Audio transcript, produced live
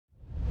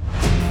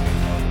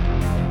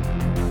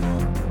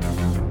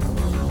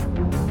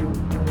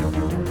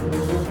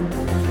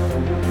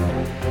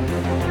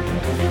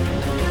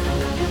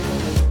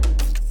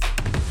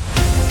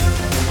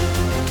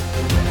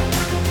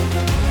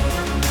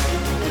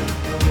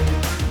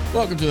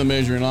Welcome to the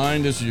Measuring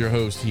Line. This is your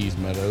host, Heath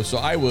Meadows. So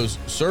I was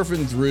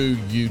surfing through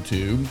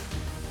YouTube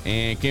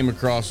and came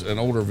across an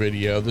older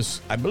video.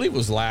 This, I believe,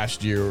 was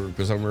last year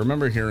because I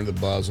remember hearing the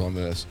buzz on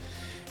this.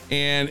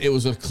 And it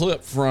was a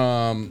clip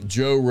from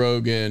Joe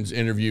Rogan's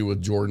interview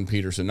with Jordan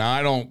Peterson. Now,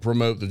 I don't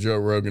promote the Joe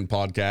Rogan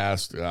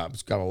podcast.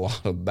 It's got a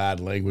lot of bad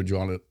language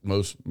on it.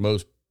 Most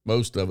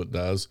of it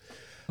does,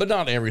 but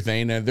not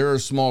everything. And there are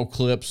small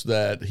clips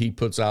that he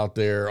puts out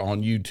there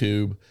on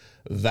YouTube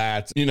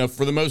that, you know,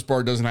 for the most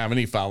part doesn't have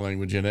any foul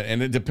language in it.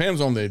 And it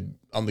depends on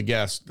the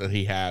guest that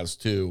he has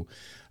too.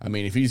 I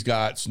mean, if he's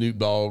got Snoop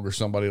Dogg or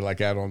somebody like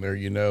that on there,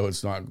 you know,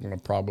 it's not going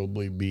to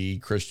probably be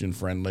Christian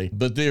friendly,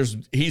 but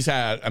he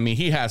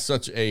has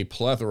such a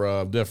plethora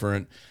of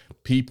different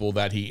people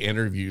that he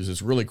interviews.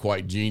 It's really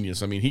quite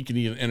genius. I mean, he can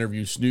even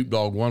interview Snoop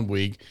Dogg one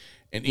week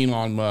and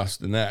Elon Musk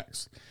the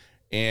next.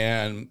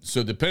 And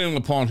so depending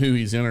upon who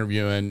he's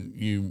interviewing,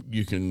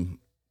 you can,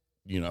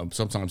 you know,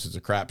 sometimes it's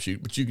a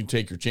crapshoot, but you can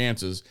take your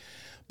chances.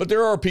 But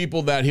there are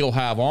people that he'll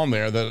have on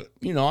there that,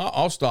 you know,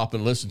 I'll stop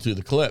and listen to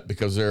the clip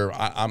because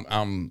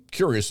I'm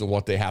curious of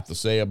what they have to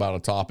say about a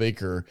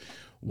topic or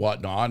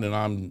whatnot. And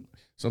I'm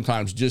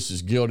sometimes just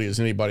as guilty as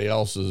anybody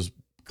else is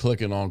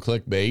clicking on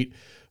clickbait.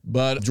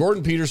 But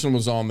Jordan Peterson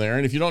was on there.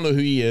 And if you don't know who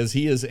he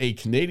is a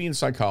Canadian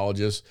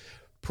psychologist,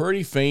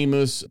 pretty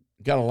famous,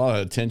 got a lot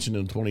of attention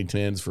in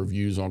 2010s for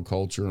views on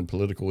culture and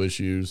political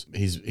issues.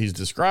 He's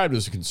described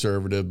as a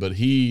conservative, but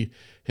he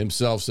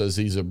himself says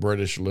he's a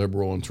British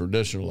liberal and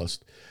traditionalist,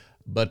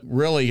 but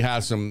really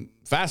has some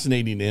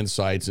fascinating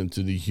insights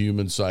into the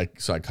human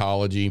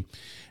psychology.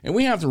 And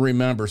we have to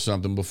remember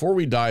something before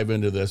we dive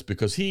into this,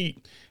 because he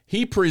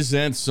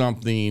presents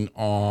something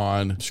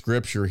on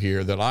scripture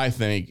here that I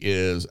think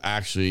is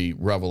actually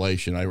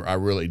revelation. I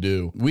really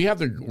do. We have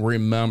to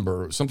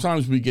remember,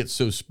 sometimes we get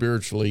so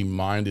spiritually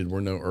minded,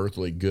 we're no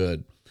earthly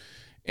good.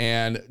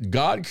 And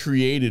God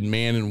created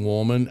man and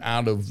woman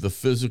out of the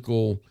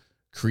physical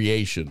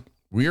creation.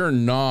 We are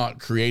not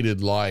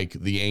created like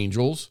the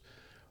angels,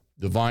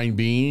 divine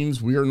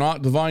beings. We are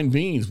not divine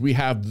beings. We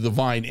have the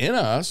divine in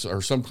us, or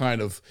some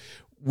kind of,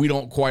 we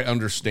don't quite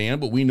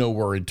understand, but we know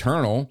we're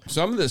eternal.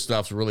 Some of this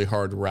stuff's really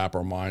hard to wrap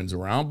our minds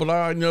around, but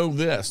I know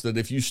this, that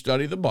if you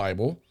study the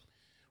Bible,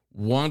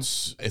 when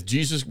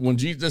Jesus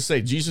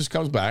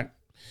comes back,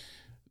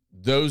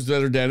 those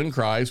that are dead in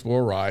Christ will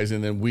arise,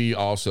 and then we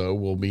also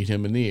will meet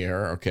him in the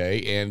air,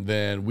 okay? And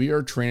then we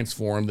are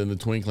transformed in the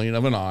twinkling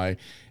of an eye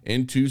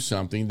into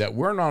something that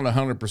we're not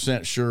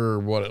 100% sure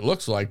what it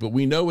looks like, but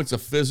we know it's a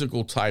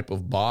physical type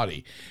of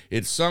body.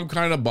 It's some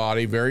kind of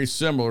body very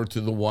similar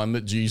to the one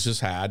that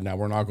Jesus had. Now,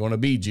 we're not going to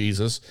be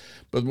Jesus,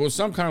 but with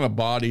some kind of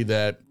body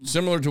that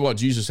similar to what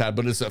Jesus had,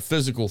 but it's a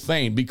physical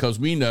thing, because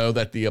we know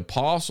that the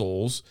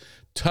apostles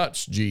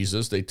touched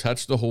Jesus. They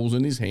touched the holes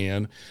in his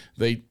hand.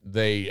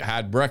 They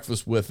had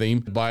breakfast with him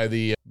by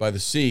the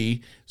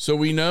sea. So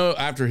we know,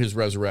 after his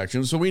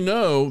resurrection, so we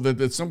know that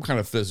it's some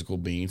kind of physical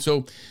being.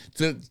 So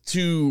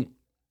to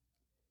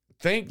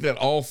think that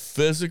all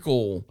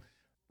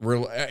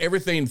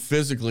everything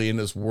physically in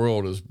this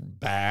world is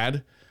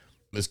bad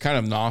is kind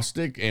of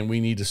Gnostic, and we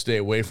need to stay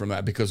away from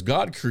that, because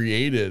God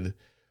created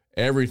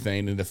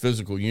everything in the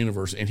physical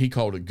universe, and he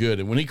called it good.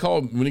 And when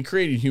he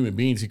created human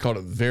beings, he called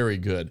it very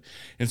good.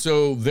 And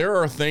so there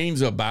are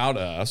things about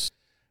us,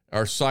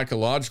 our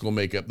psychological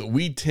makeup, that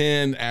we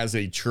tend as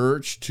a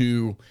church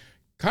to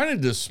kind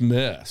of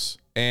dismiss.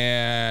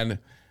 And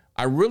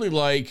I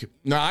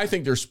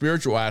think there's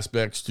spiritual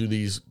aspects to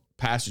these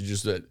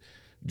passages that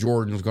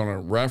Jordan's going to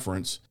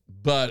reference,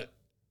 but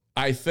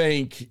I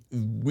think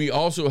we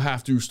also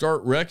have to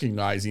start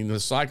recognizing the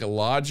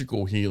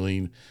psychological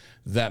healing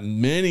that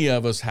many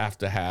of us have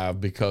to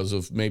have because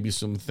of maybe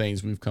some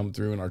things we've come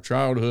through in our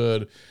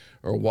childhood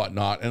or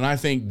whatnot. And I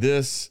think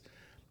this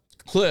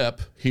clip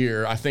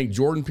here, I think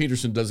Jordan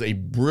Peterson does a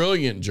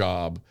brilliant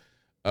job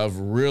of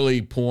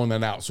really pulling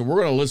that out. So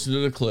we're going to listen to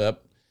the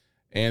clip,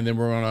 and then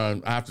we're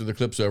going to, after the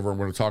clip's over, I'm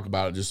going to talk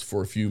about it just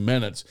for a few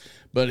minutes.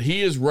 But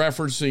he is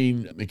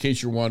referencing, in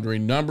case you're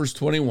wondering, Numbers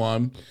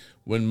 21,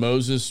 when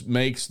Moses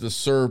makes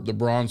the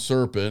bronze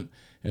serpent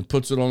and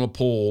puts it on a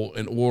pole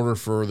in order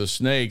for the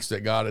snakes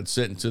that God had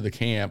sent into the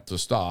camp to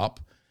stop.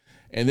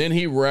 And then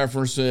he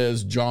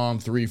references John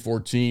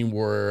 3:14,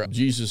 where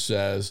Jesus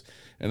says,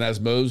 "And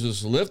as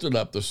Moses lifted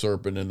up the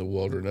serpent in the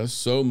wilderness,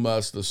 so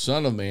must the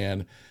Son of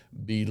Man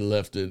be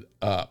lifted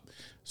up."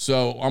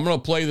 So I'm going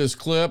to play this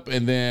clip,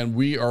 and then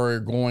we are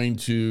going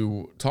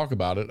to talk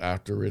about it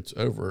after it's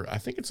over. I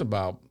think it's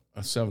about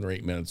 7 or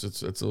 8 minutes.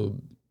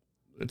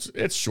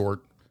 It's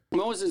short.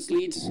 Moses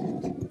leads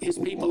his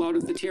people out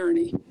of the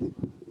tyranny,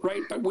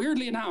 right? But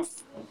weirdly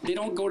enough, they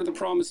don't go to the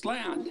promised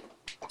land.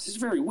 This is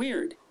very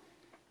weird.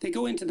 They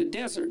go into the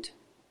desert.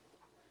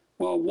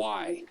 Well,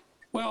 why?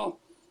 Well,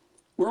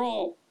 we're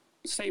all,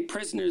 say,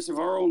 prisoners of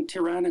our own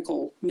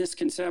tyrannical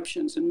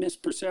misconceptions and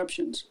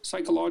misperceptions,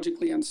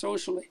 psychologically and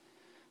socially.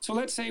 So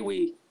let's say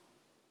we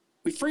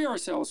free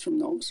ourselves from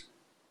those.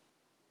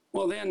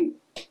 Well, then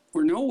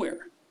we're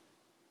nowhere.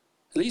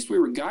 At least we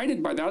were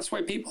guided by that. That's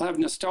why people have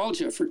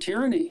nostalgia for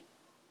tyranny.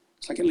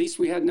 It's like, at least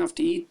we had enough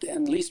to eat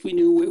then. At least we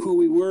knew who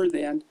we were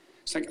then.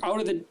 It's like out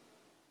of the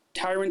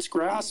tyrant's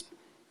grasp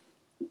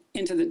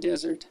into the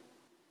desert.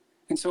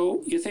 And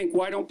so you think,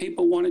 why don't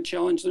people want to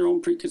challenge their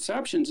own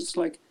preconceptions? It's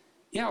like,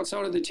 yeah, it's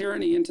out of the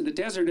tyranny into the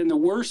desert. And the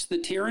worse the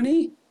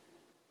tyranny,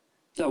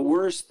 the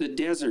worse the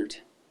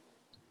desert.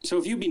 So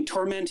if you've been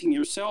tormenting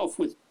yourself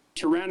with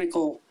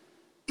tyrannical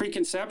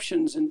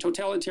preconceptions and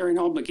totalitarian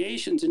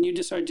obligations and you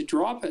decide to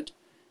drop it,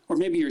 or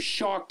maybe you're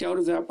shocked out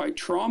of that by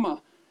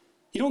trauma,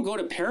 you don't go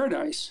to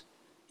paradise.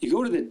 You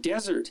go to the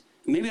desert.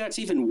 And maybe that's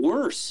even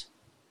worse.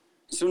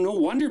 So no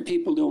wonder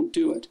people don't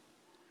do it.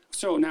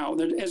 So now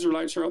the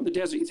Israelites are out in the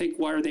desert. You think,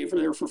 why are they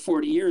there for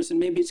 40 years? And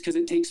maybe it's because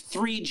it takes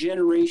 3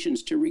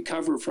 generations to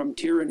recover from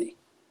tyranny.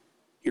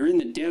 You're in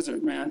the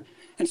desert, man.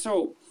 And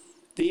so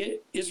the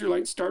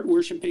Israelites start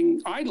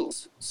worshiping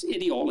idols. It's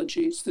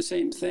ideology. It's the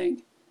same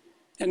thing.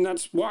 And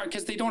that's why,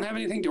 because they don't have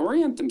anything to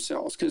orient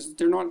themselves, because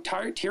they're not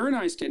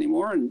tyrannized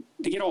anymore, and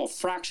they get all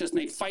fractious and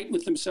they fight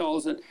with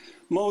themselves. And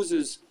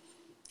Moses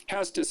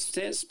has to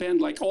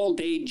spend like all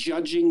day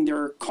judging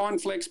their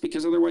conflicts,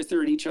 because otherwise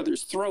they're at each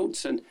other's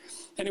throats. And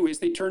anyways,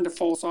 they turn to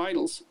false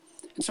idols.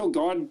 And so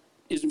God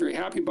isn't very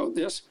happy about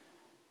this.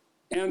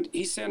 And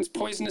he sends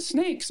poisonous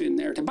snakes in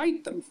there to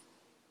bite them.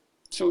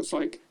 So it's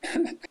like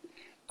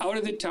out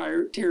of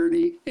the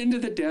tyranny, into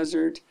the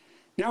desert.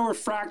 Now we're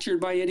fractured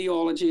by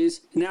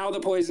ideologies. Now the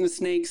poisonous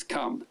snakes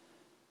come.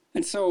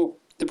 And so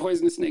the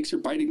poisonous snakes are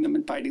biting them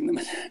and biting them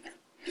and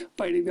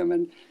biting them.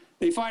 And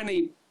they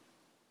finally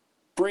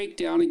break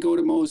down and go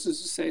to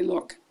Moses and say,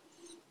 look,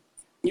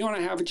 you want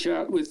to have a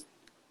chat with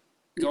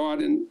God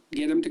and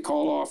get him to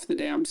call off the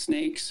damn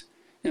snakes?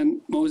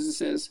 And Moses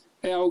says,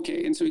 yeah,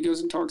 okay. And so he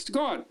goes and talks to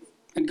God.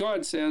 And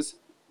God says,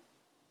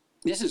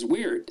 this is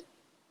weird.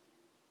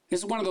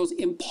 This is one of those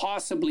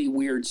impossibly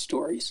weird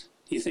stories.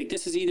 You think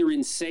this is either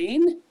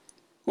insane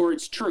or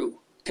it's true,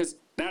 because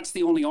that's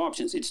the only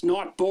options. It's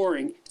not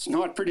boring. It's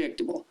not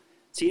predictable.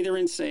 It's either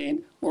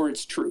insane or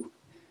it's true.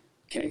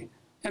 Okay.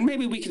 And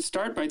maybe we can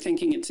start by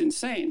thinking it's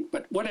insane,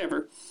 but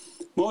whatever.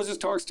 Moses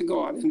talks to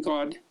God, and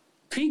God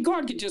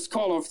could just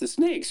call off the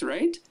snakes,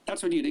 right?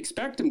 That's what you'd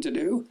expect him to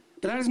do,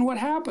 but that isn't what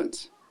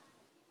happens.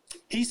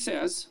 He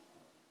says,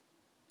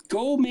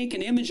 go make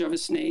an image of a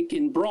snake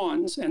in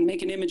bronze and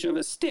make an image of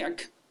a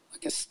stick,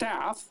 like a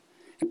staff,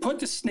 and put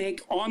the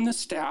snake on the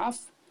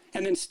staff,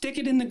 and then stick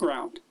it in the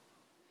ground.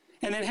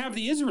 And then have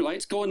the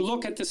Israelites go and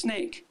look at the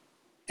snake.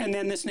 And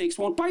then the snakes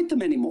won't bite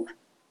them anymore.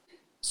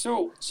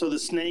 So the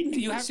snake,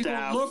 you have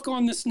staff, to go look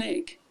on the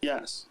snake.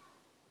 Yes.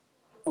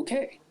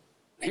 Okay.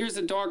 Here's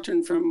a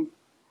doctrine from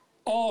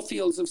all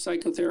fields of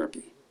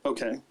psychotherapy.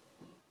 Okay.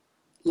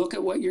 Look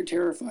at what you're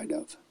terrified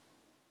of,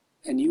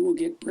 and you will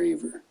get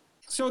braver.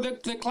 So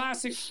the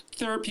classic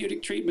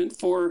therapeutic treatment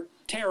for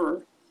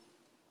terror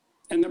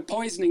and the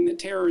poisoning that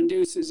terror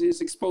induces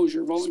is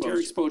exposure, voluntary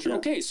exposure. Yeah.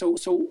 Okay, so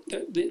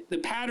the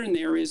pattern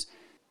there is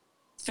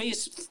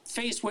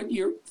face what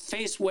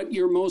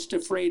you're most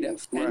afraid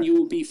of, and right. You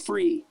will be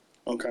free.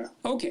 Okay.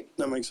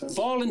 That makes sense.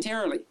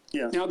 Voluntarily.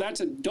 Yeah. Now that's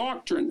a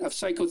doctrine of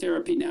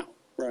psychotherapy now.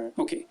 Right.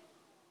 Okay.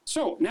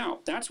 So now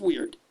that's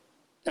weird.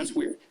 That's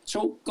weird.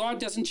 So God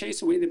doesn't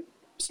chase away the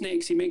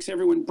snakes. He makes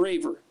everyone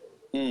braver.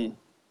 Okay,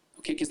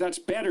 because that's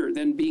better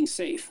than being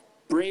safe.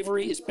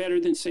 Bravery is better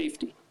than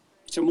safety.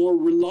 It's a more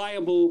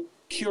reliable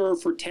cure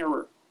for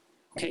terror.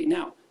 Okay,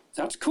 now,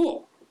 that's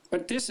cool,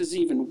 but this is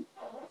even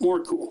more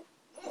cool.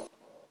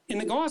 In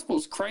the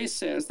Gospels, Christ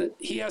says that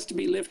he has to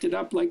be lifted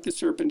up like the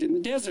serpent in the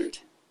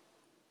desert.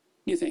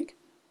 You think,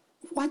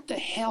 what the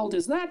hell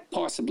does that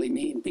possibly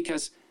mean?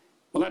 Because,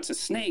 well, that's a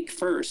snake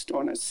first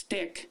on a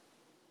stick.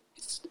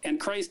 And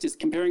Christ is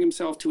comparing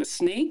himself to a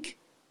snake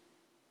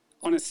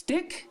on a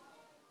stick?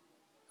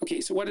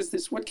 Okay, so what is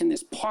this? What can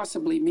this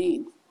possibly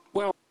mean?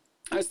 Well,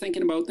 I was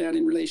thinking about that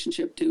in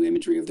relationship to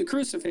imagery of the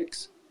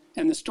crucifix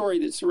and the story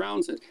that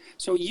surrounds it.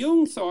 So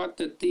Jung thought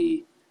that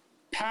the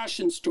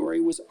Passion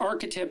story was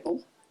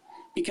archetypal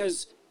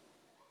because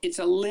it's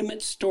a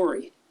limit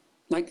story,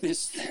 like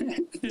this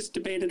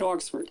debate at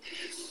Oxford.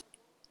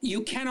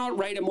 You cannot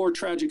write a more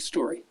tragic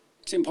story.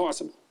 It's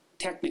impossible,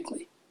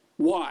 technically.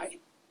 Why?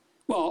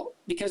 Well,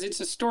 because it's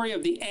a story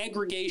of the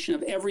aggregation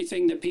of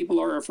everything that people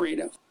are afraid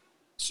of.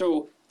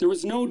 So there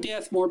was no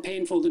death more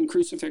painful than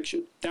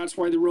crucifixion. That's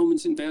why the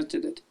Romans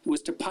invented it. It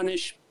was to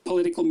punish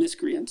political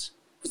miscreants.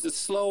 It was the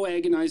slow,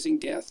 agonizing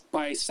death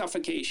by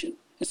suffocation,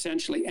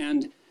 essentially,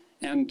 and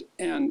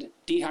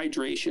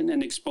dehydration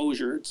and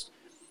exposure. It's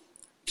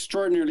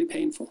extraordinarily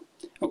painful.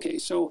 Okay,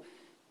 so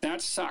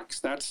that sucks.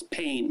 That's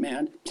pain,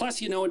 man.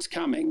 Plus, you know it's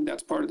coming.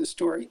 That's part of the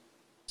story.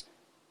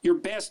 Your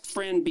best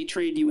friend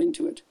betrayed you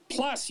into it.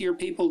 Plus, your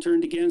people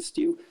turned against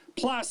you.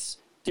 Plus,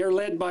 they're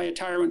led by a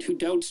tyrant who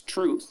doubts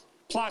truth.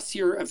 Plus,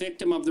 you're a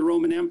victim of the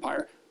Roman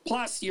Empire.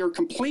 Plus, you're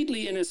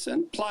completely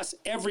innocent. Plus,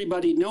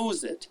 everybody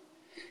knows it.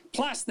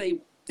 Plus, they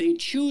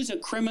choose a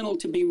criminal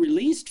to be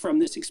released from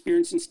this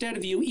experience instead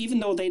of you, even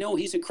though they know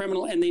he's a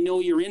criminal and they know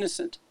you're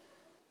innocent.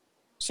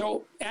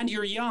 So, and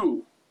you're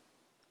young,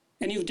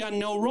 and you've done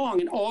no wrong,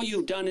 and all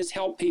you've done is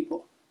help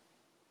people.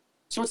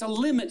 So it's a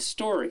limit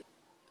story.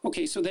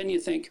 Okay, so then you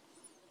think,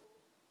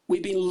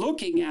 we've been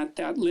looking at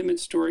that limit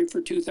story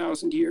for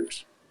 2,000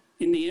 years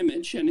in the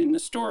image and in the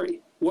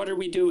story. What are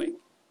we doing?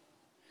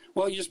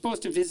 Well, you're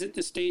supposed to visit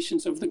the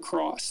stations of the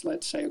cross,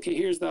 let's say. Okay,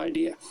 here's the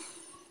idea.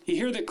 You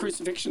hear the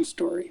crucifixion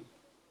story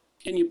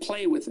and you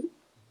play with it.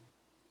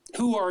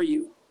 Who are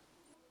you?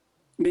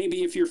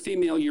 Maybe if you're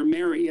female, you're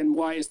Mary, and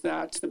why is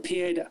that? It's the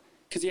Pieta,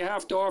 because you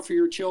have to offer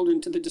your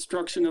children to the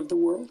destruction of the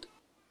world.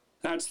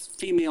 That's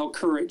female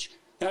courage.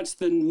 That's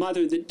the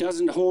mother that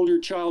doesn't hold her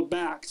child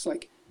back. It's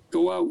like,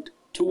 go out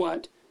to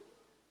what?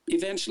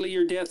 Eventually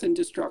your death and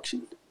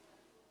destruction.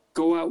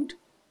 Go out,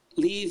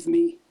 leave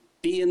me,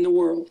 be in the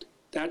world.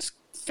 That's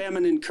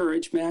feminine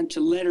courage, man, to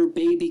let her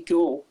baby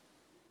go.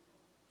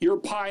 You're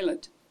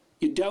Pilate.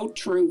 You doubt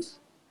truth,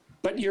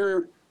 but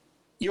you'll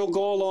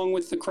go along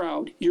with the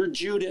crowd. You're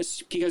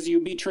Judas because you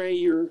betray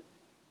your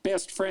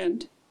best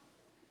friend.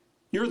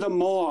 You're the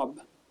mob.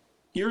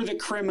 You're the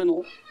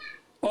criminal.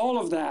 All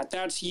of that,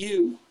 that's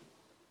you.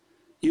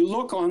 You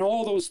look on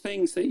all those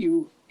things that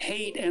you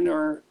hate and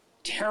are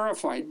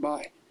terrified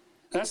by.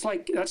 That's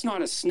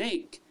not a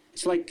snake.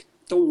 It's like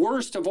the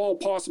worst of all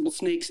possible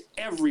snakes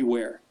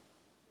everywhere.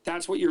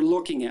 That's what you're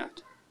looking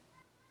at.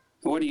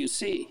 And what do you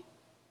see?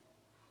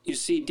 You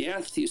see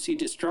death, you see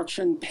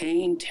destruction,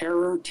 pain,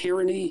 terror,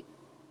 tyranny,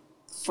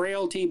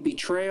 frailty,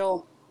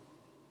 betrayal.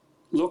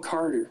 Look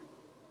harder,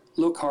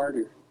 look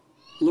harder,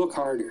 look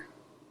harder.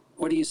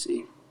 What do you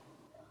see?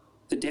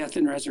 The death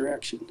and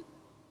resurrection.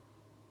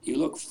 You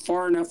look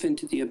far enough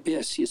into the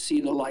abyss, you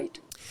see the light.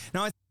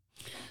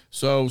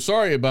 So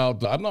sorry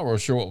about I'm not really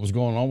sure what was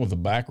going on with the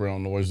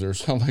background noise. There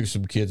sounded like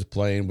some kids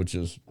playing, which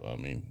is,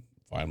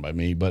 fine by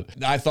me. But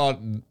I thought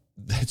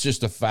that's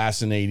just a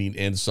fascinating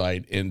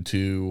insight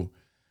into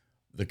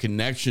the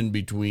connection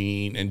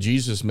between, and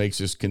Jesus makes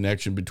this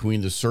connection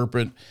between the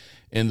serpent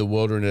in the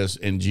wilderness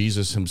and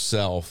Jesus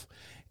himself.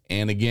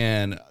 And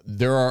again,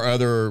 there are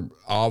other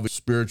obvious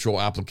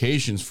spiritual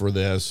applications for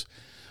this,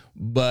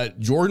 but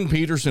Jordan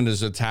Peterson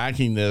is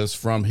attacking this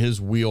from his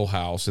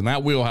wheelhouse, and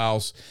that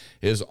wheelhouse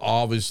is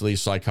obviously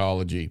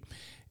psychology.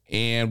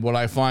 And what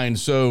I find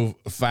so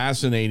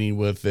fascinating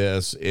with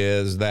this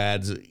is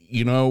that,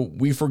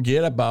 we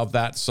forget about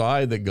that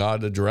side that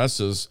God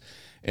addresses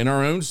in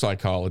our own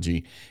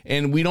psychology.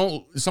 And we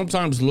don't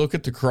sometimes look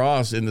at the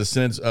cross in the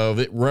sense of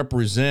it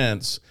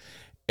represents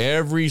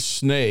every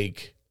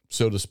snake,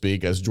 so to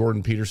speak, as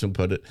Jordan Peterson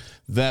put it,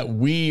 that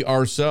we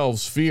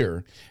ourselves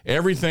fear.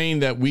 Everything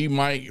that we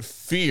might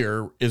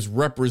fear is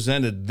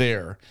represented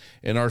there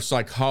in our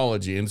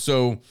psychology. And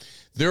so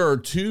there are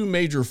two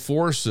major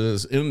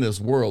forces in this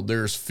world.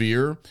 There's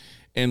fear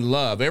and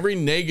love. Every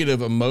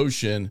negative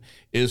emotion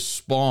is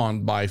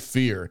spawned by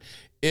fear.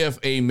 If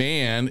a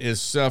man is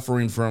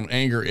suffering from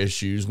anger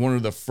issues, one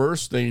of the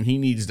first things he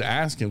needs to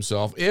ask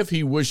himself, if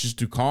he wishes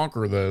to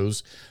conquer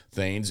those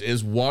things,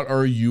 is what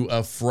are you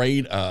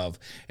afraid of?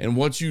 And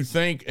what you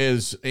think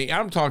is,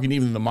 I'm talking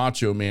even the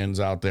macho mans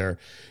out there,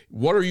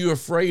 what are you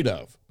afraid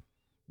of?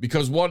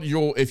 Because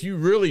if you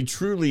really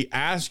truly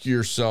ask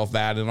yourself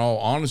that in all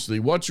honesty,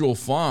 what you'll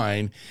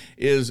find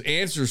is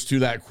answers to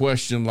that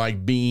question,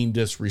 like being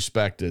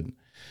disrespected,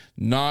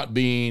 not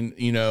being,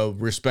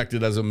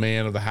 respected as a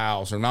man of the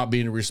house, or not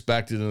being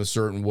respected in a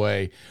certain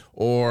way,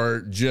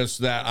 or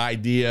just that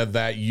idea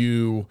that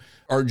you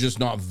are just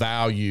not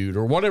valued,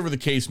 or whatever the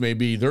case may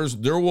be.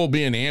 There will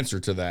be an answer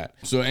to that.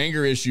 So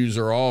anger issues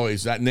are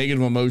always, that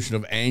negative emotion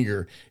of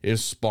anger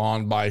is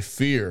spawned by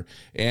fear.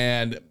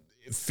 And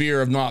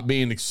fear of not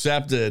being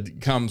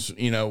accepted comes,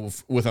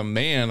 with a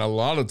man a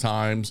lot of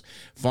times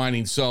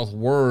finding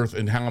self-worth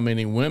in how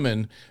many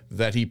women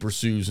that he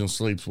pursues and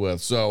sleeps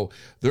with. So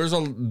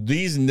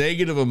these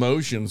negative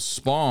emotions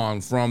spawn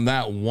from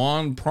that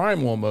one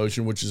primal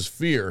emotion, which is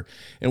fear.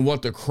 And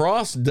what the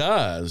cross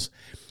does,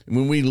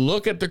 when we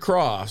look at the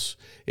cross,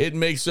 it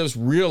makes us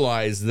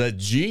realize that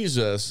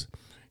Jesus,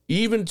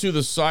 even to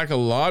the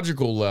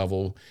psychological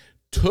level,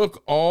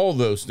 took all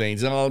those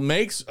things, and it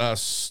makes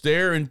us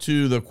stare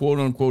into the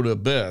quote-unquote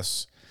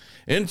abyss,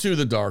 into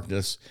the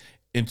darkness,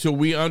 until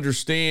we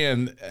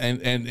understand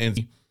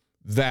and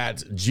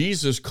that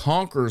Jesus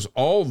conquers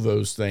all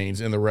those things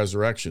in the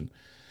resurrection.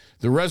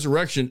 The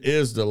resurrection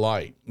is the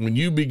light. When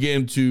you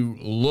begin to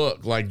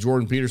look, like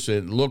Jordan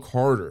Peterson, look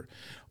harder,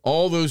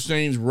 all those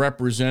things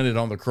represented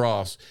on the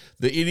cross,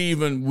 we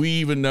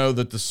even know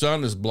that the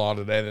sun is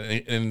blotted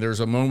and there's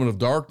a moment of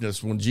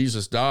darkness when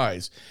Jesus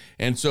dies.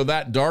 And so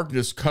that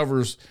darkness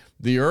covers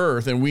the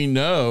earth, and we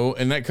know,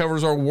 and that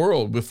covers our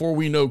world. Before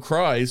we know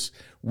Christ,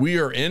 we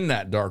are in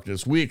that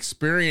darkness. We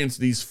experience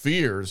these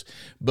fears,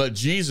 but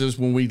Jesus,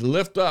 when we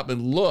lift up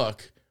and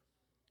look,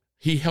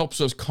 he helps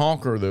us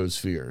conquer those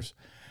fears.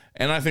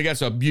 And I think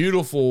that's a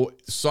beautiful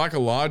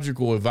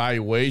psychological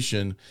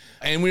evaluation.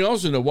 And we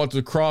also know what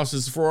the cross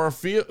is for our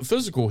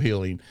physical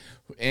healing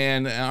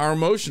and our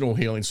emotional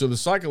healing. So the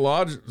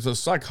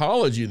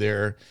psychology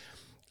there,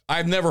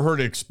 I've never heard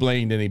it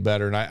explained any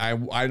better. And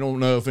I don't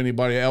know if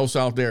anybody else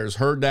out there has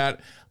heard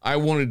that. I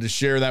wanted to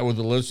share that with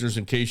the listeners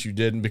in case you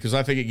didn't, because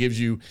I think it gives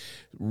you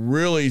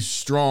really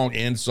strong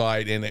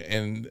insight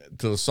and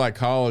to the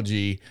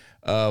psychology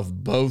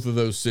of both of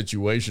those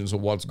situations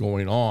of what's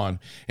going on,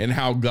 and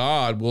how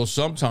God will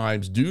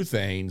sometimes do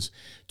things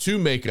to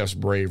make us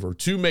braver,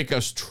 to make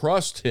us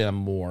trust him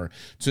more,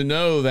 to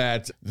know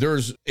that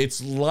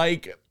it's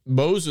like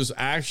Moses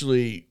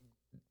actually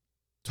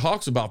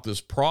talks about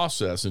this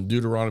process in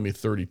Deuteronomy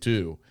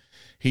 32.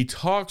 He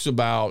talks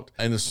about,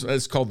 and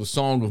it's called the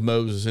Song of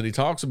Moses, and he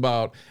talks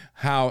about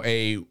how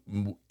a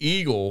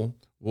eagle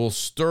will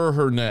stir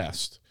her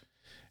nest,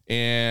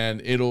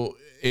 and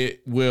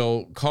it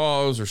will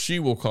cause, or she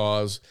will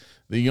cause,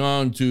 the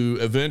young to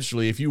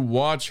eventually, if you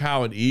watch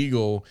how an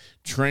eagle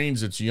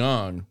trains its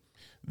young,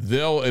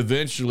 they'll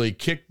eventually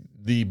kick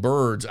the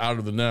birds out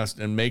of the nest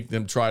and make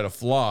them try to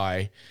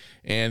fly,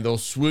 and they'll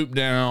swoop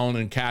down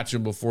and catch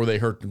them before they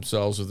hurt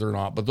themselves if they're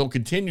not, but they'll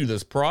continue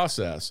this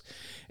process.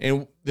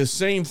 And the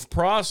same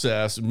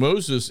process,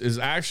 Moses is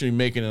actually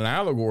making an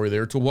allegory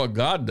there to what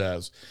God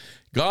does.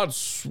 God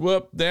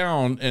swooped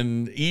down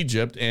in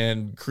Egypt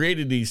and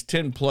created these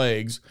 10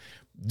 plagues,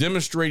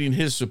 demonstrating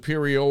his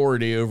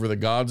superiority over the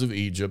gods of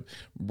Egypt,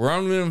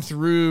 brought them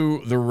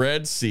through the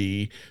Red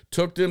Sea,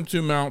 took them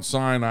to Mount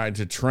Sinai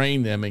to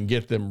train them and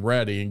get them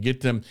ready and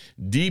get them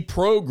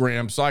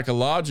deprogrammed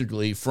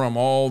psychologically from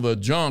all the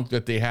junk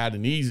that they had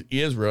in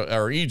Israel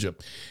or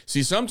Egypt.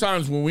 See,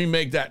 sometimes when we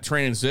make that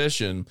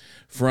transition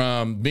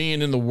from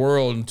being in the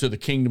world into the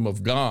kingdom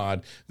of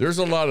God, there's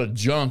a lot of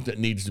junk that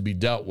needs to be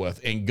dealt with.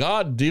 And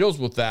God deals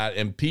with that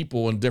in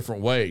people in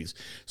different ways.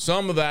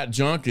 Some of that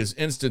junk is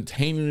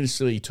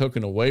instantaneously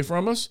taken away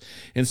from us.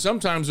 And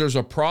sometimes there's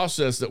a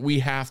process that we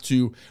have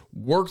to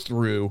work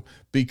through,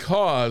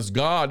 because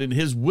God in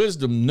his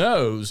wisdom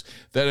knows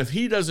that if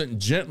he doesn't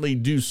gently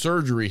do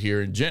surgery here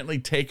and gently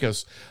take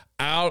us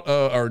out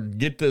or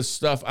get this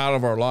stuff out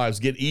of our lives,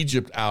 get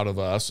Egypt out of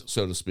us,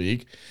 so to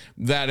speak,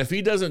 that if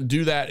he doesn't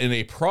do that in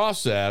a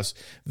process,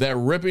 that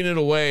ripping it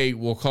away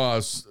will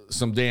cause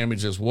some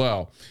damage as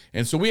well.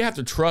 And so we have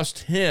to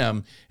trust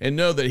him and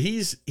know that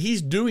he's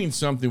doing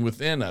something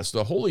within us.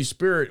 The Holy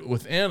Spirit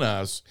within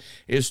us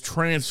is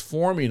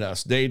transforming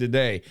us day to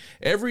day.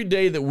 Every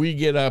day that we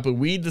get up and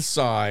we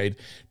decide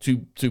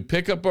to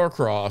pick up our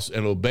cross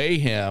and obey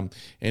him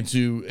and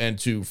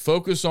to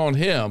focus on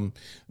him,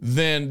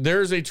 then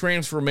there's a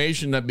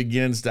transformation that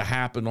begins to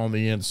happen on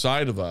the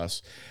inside of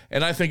us.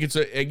 And I think it's,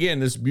 again,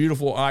 this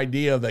beautiful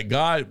idea that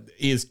God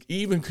is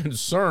even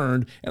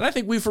concerned, and I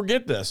think we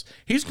forget this.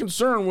 He's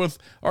concerned with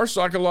our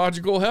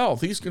psychological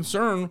health. He's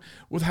concerned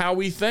with how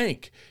we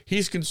think.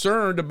 He's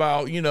concerned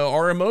about,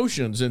 our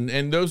emotions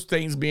and those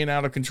things being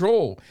out of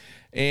control.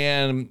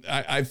 And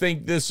I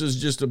think this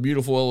is just a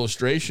beautiful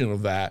illustration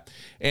of that.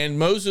 And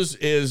Moses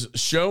is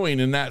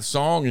showing in that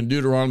song in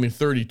Deuteronomy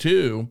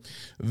 32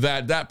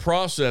 that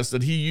process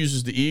that he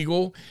uses the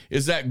eagle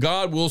is that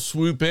God will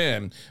swoop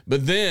in.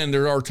 But then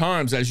there are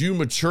times as you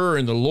mature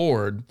in the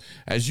Lord,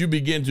 as you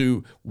begin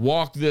to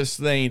walk this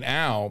thing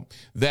out,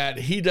 that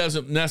he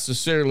doesn't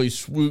necessarily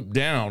swoop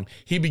down.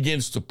 He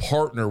begins to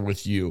partner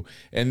with you.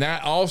 And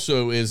that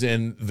also is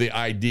in the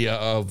idea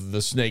of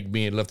the snake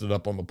being lifted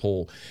up on the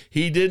pole.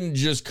 He didn't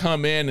just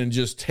come in and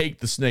just take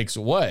the snakes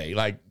away,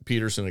 like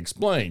Peterson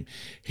explained.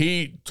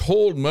 He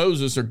told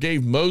Moses, or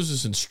gave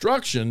Moses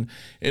instruction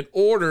in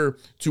order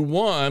to,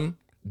 one,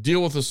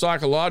 deal with the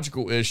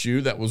psychological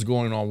issue that was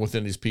going on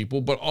within these people,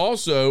 but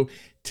also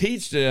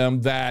teach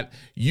them that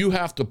you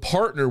have to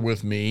partner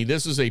with me.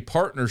 This is a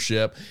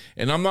partnership,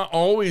 and I'm not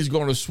always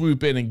going to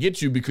swoop in and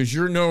get you, because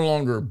you're no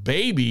longer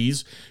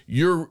babies.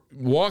 You're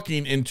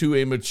walking into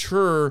a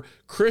mature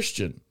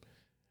Christian,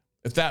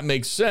 if that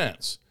makes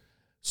sense.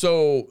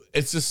 So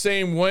it's the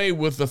same way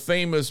with the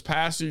famous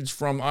passage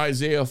from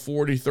Isaiah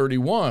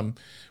 40:31,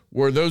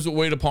 where those that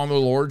wait upon the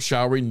Lord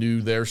shall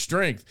renew their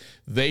strength.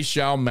 They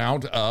shall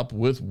mount up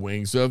with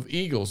wings of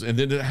eagles. And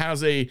then it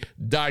has a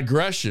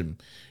digression.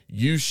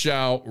 You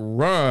shall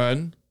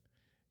run,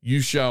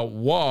 you shall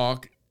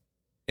walk,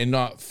 and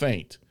not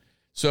faint.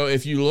 So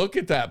if you look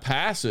at that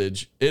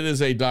passage, it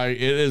is a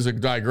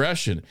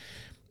digression.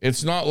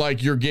 It's not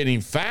like you're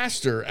getting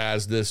faster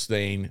as this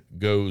thing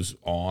goes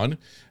on,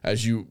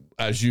 as you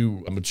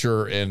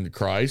mature in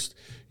Christ.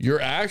 You're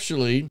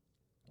actually,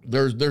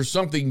 there's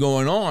something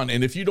going on.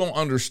 And if you don't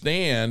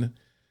understand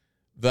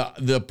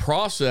the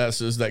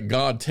processes that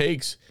God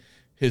takes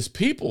his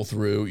people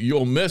through,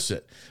 you'll miss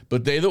it.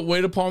 But they that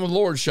wait upon the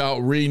Lord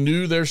shall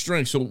renew their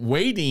strength. So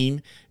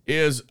waiting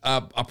is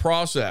a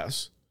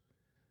process.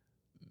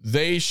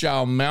 They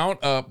shall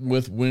mount up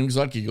with wings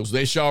like eagles.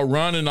 They shall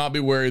run and not be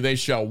weary. They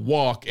shall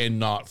walk and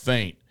not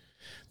faint.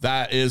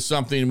 That is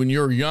something, when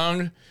you're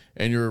young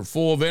and you're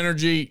full of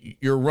energy,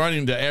 you're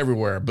running to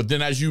everywhere. But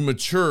then as you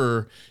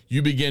mature,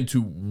 you begin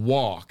to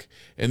walk.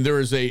 And there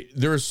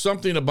is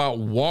something about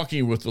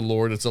walking with the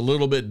Lord. It's a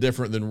little bit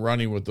different than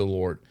running with the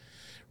Lord.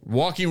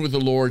 Walking with the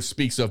Lord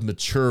speaks of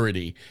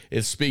maturity.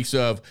 It speaks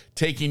of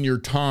taking your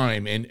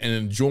time and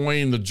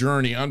enjoying the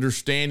journey,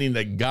 understanding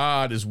that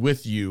God is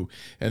with you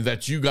and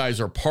that you guys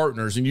are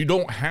partners, and you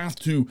don't have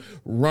to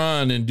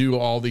run and do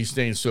all these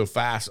things so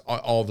fast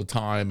all the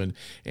time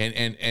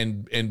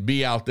and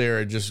be out there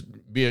and just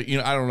be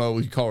I don't know,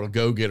 we call it a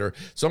go-getter.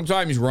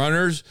 Sometimes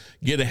runners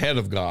get ahead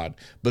of God,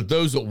 but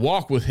those that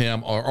walk with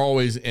him are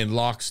always in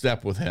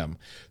lockstep with him.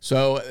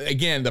 So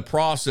again, the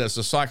process,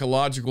 the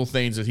psychological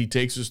things that he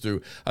takes us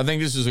through, I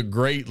think this is a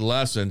great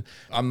lesson.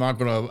 I'm not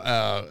going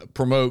to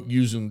promote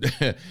using,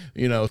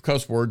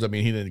 cuss words. I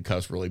mean, he didn't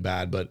cuss really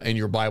bad, but in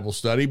your Bible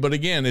study. But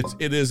again,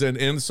 it is an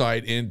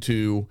insight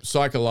into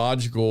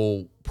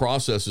psychological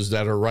processes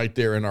that are right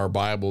there in our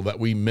Bible that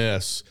we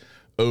miss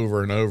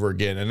over and over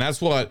again. And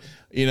that's what,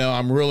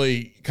 I'm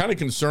really kind of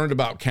concerned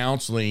about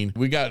counseling.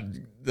 We got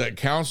that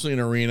counseling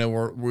arena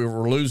where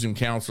we're losing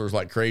counselors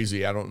like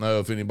crazy. I don't know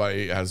if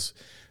anybody has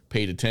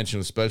paid attention,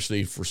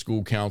 especially for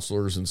school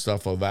counselors and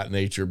stuff of that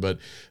nature, but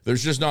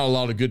there's just not a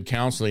lot of good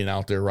counseling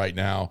out there right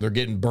now. They're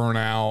getting burnt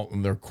out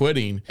and they're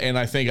quitting. And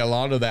I think a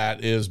lot of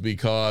that is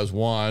because,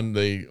 one,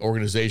 the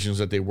organizations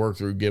that they work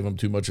through give them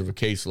too much of a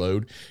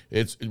caseload.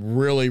 It's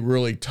really,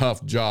 really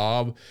tough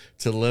job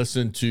to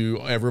listen to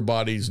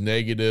everybody's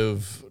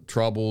negative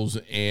troubles,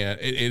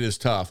 and it is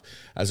tough.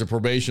 As a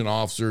probation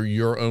officer,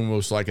 you're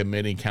almost like a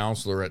mini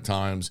counselor at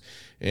times.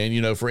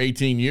 And, for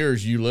 18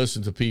 years, you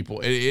listen to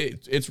people.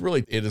 It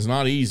is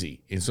not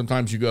easy. And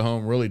sometimes you go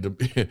home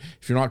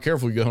if you're not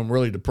careful, you go home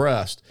really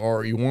depressed,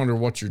 or you wonder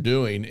what you're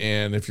doing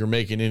and if you're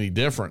making any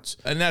difference.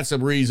 And that's a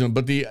reason.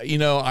 But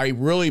I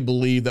really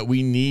believe that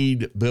we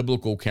need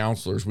biblical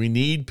counselors. We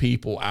need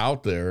people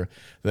out there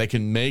that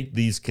can make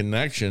these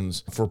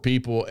connections for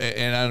people,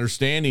 and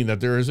understanding that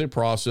there is a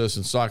process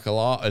in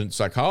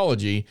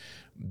psychology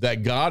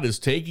that God is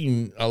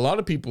taking a lot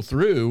of people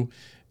through,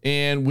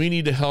 and we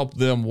need to help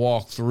them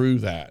walk through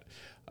that.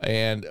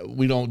 And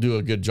we don't do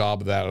a good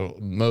job of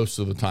that most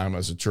of the time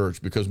as a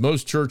church, because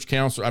most church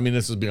counselors,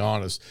 this is, be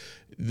honest,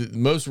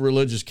 most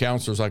religious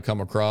counselors I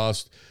come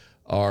across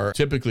are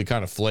typically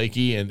kind of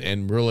flaky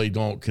and really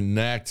don't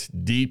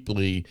connect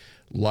deeply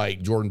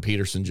like Jordan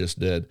Peterson just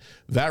did.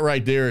 That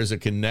right there is a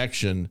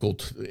connection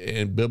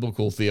in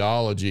biblical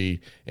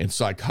theology and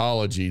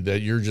psychology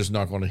that you're just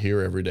not going to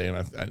hear every day.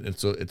 And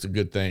it's a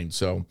good thing.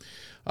 So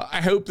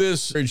I hope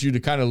this encourages you to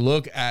kind of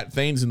look at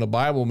things in the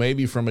Bible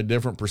maybe from a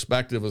different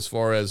perspective as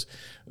far as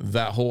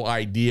that whole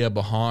idea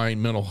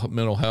behind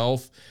mental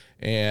health,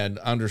 and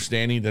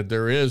understanding that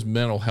there is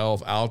mental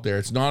health out there.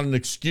 It's not an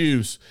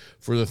excuse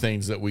for the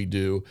things that we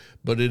do,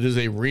 but it is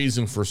a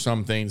reason for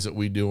some things that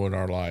we do in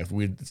our life.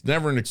 It's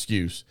never an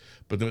excuse,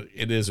 but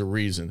it is a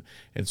reason.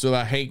 And so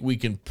I think we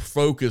can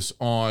focus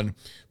on,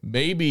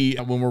 maybe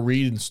when we're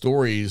reading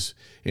stories,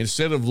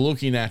 instead of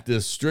looking at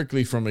this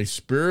strictly from a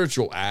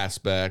spiritual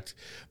aspect,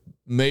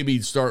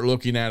 maybe start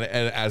looking at it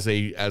as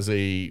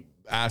a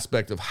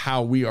aspect of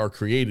how we are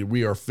created.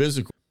 We are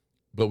physical,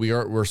 but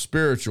we're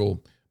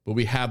spiritual. But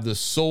we have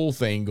this soul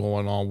thing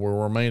going on where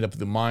we're made up of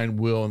the mind,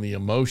 will, and the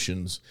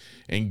emotions.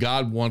 And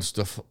God wants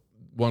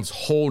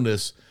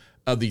wholeness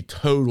of the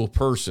total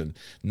person,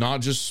 not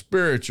just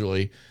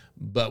spiritually,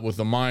 but with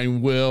the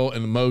mind, will,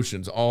 and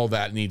emotions. All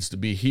that needs to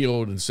be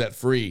healed and set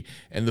free,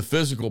 and the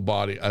physical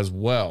body as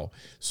well.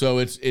 So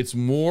it's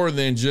more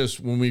than just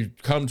when we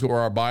come to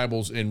our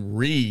Bibles and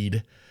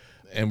read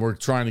and we're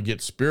trying to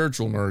get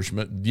spiritual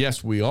nourishment.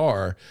 Yes, we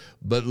are.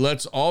 But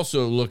let's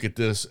also look at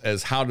this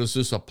as, how does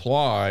this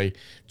apply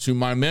to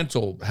my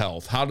mental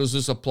health? How does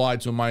this apply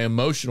to my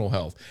emotional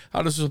health?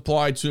 How does this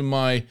apply to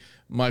my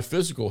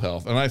physical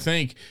health? And I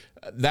think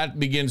that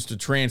begins to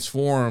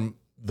transform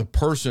the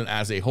person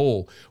as a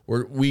whole,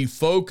 where we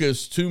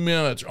focus too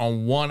much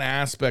on one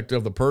aspect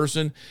of the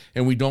person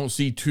and we don't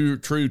see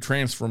true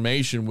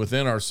transformation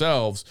within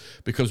ourselves,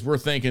 because we're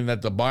thinking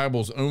that the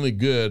Bible's only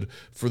good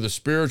for the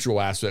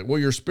spiritual aspect. Well,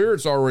 your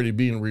spirit's already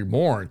being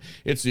reborn.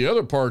 It's the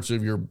other parts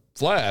of your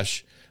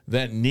flesh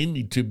that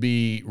need to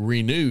be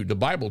renewed. The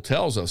Bible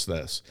tells us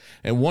this.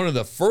 And one of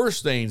the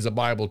first things the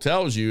Bible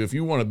tells you, if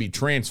you want to be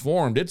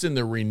transformed, it's in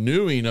the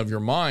renewing of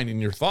your mind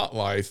and your thought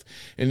life.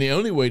 And the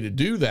only way to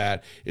do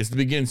that is to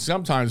begin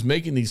sometimes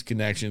making these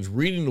connections,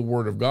 reading the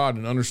Word of God,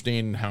 and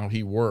understanding how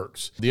He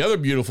works. The other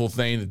beautiful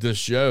thing that this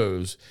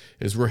shows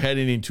is we're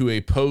heading into a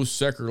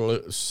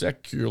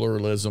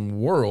post-secularism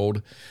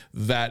world,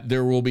 that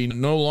there will be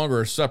no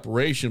longer a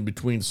separation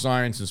between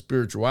science and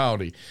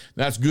spirituality.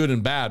 That's good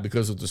and bad,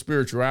 because of the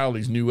spirituality's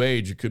new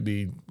age, it could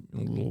be a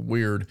little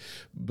weird.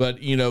 But,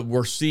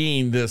 we're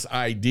seeing this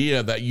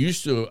idea that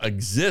used to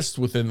exist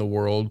within the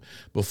world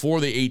before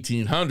the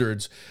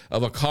 1800s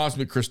of a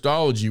cosmic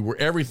Christology where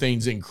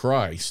everything's in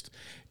Christ,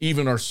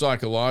 even our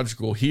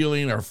psychological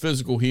healing, our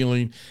physical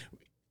healing,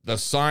 the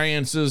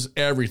sciences,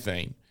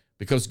 everything.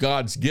 Because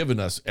God's given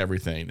us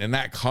everything. And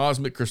that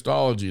cosmic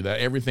Christology,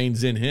 that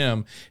everything's in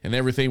Him and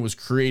everything was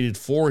created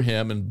for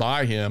Him and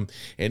by Him,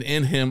 and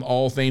in Him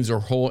all things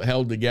are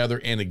held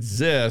together and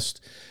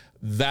exist.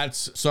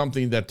 that's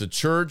something that the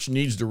church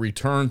needs to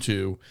return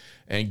to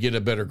and get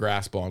a better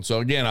grasp on. So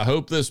again, I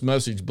hope this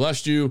message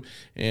blessed you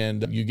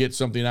and you get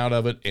something out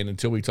of it. And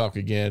until we talk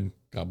again,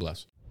 God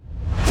bless.